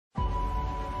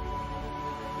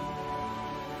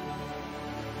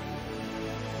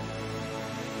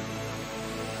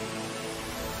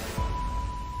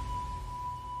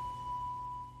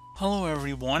Hello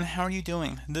everyone, how are you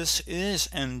doing? This is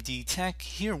MD Tech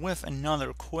here with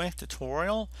another quick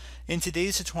tutorial. In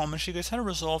today's tutorial, I'm going to show you guys how to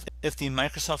resolve if the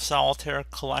Microsoft Solitaire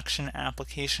Collection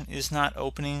application is not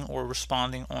opening or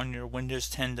responding on your Windows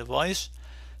 10 device.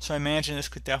 So I imagine this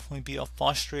could definitely be a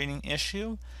frustrating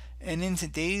issue. And in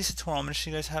today's tutorial, I'm going to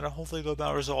show you guys how to hopefully go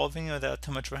about resolving it without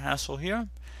too much of a hassle here.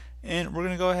 And we're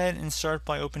going to go ahead and start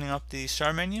by opening up the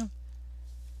Start menu.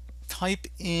 Type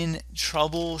in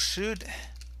troubleshoot.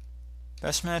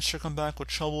 Best match should come back with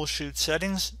troubleshoot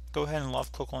settings. Go ahead and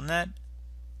left click on that.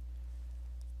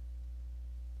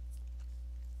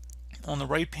 On the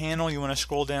right panel, you want to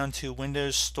scroll down to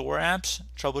Windows Store Apps,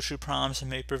 troubleshoot problems that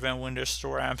may prevent Windows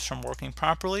Store apps from working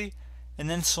properly, and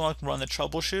then select Run the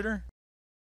Troubleshooter.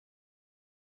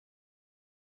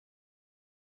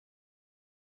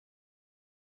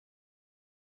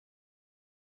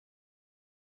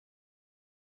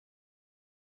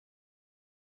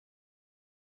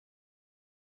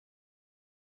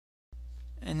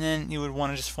 And then you would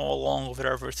want to just follow along with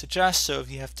whatever it suggests. So if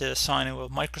you have to sign in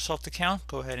with a Microsoft account,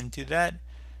 go ahead and do that.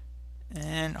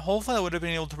 And hopefully I would have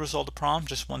been able to resolve the problem.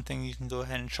 Just one thing you can go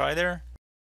ahead and try there.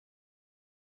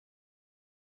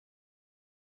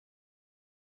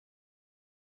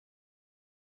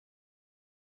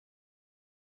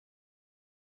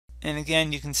 And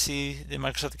again, you can see the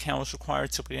Microsoft account was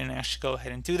required, so we didn't actually go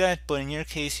ahead and do that. But in your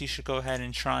case, you should go ahead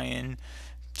and try and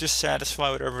just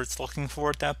satisfy whatever it's looking for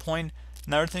at that point.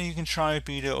 Another thing you can try would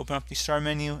be to open up the Start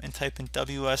menu and type in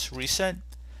WS Reset.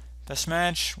 Best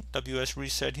match, WS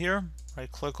Reset here.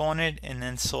 Right click on it and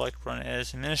then select Run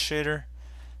as Administrator.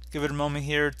 Give it a moment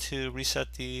here to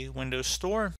reset the Windows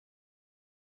Store.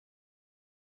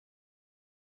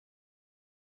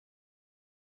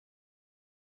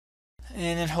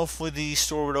 And then hopefully the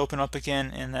store would open up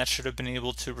again, and that should have been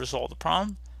able to resolve the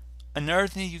problem. Another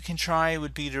thing you can try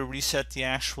would be to reset the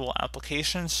actual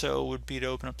application. So it would be to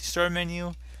open up the Start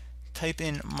menu, type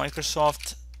in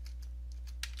Microsoft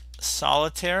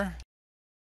Solitaire,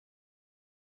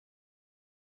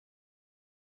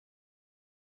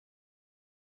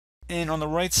 and on the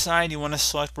right side you want to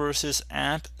select where it says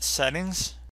App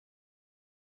Settings.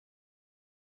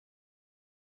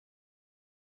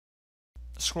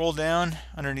 Scroll down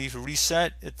underneath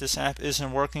Reset. If this app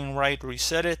isn't working right,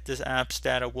 reset it. This app's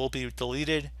data will be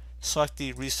deleted. Select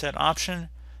the Reset option.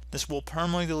 This will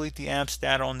permanently delete the app's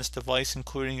data on this device,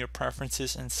 including your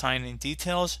preferences and sign-in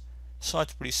details.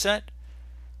 Select Reset.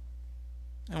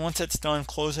 And once that's done,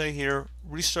 close out here,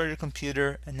 restart your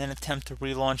computer, and then attempt to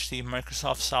relaunch the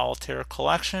Microsoft Solitaire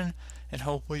Collection, and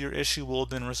hopefully your issue will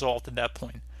have been resolved at that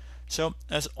point. So,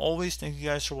 as always, thank you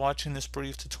guys for watching this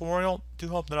brief tutorial. Do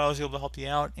hope that I was able to help you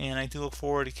out, and I do look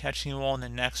forward to catching you all in the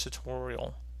next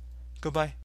tutorial. Goodbye.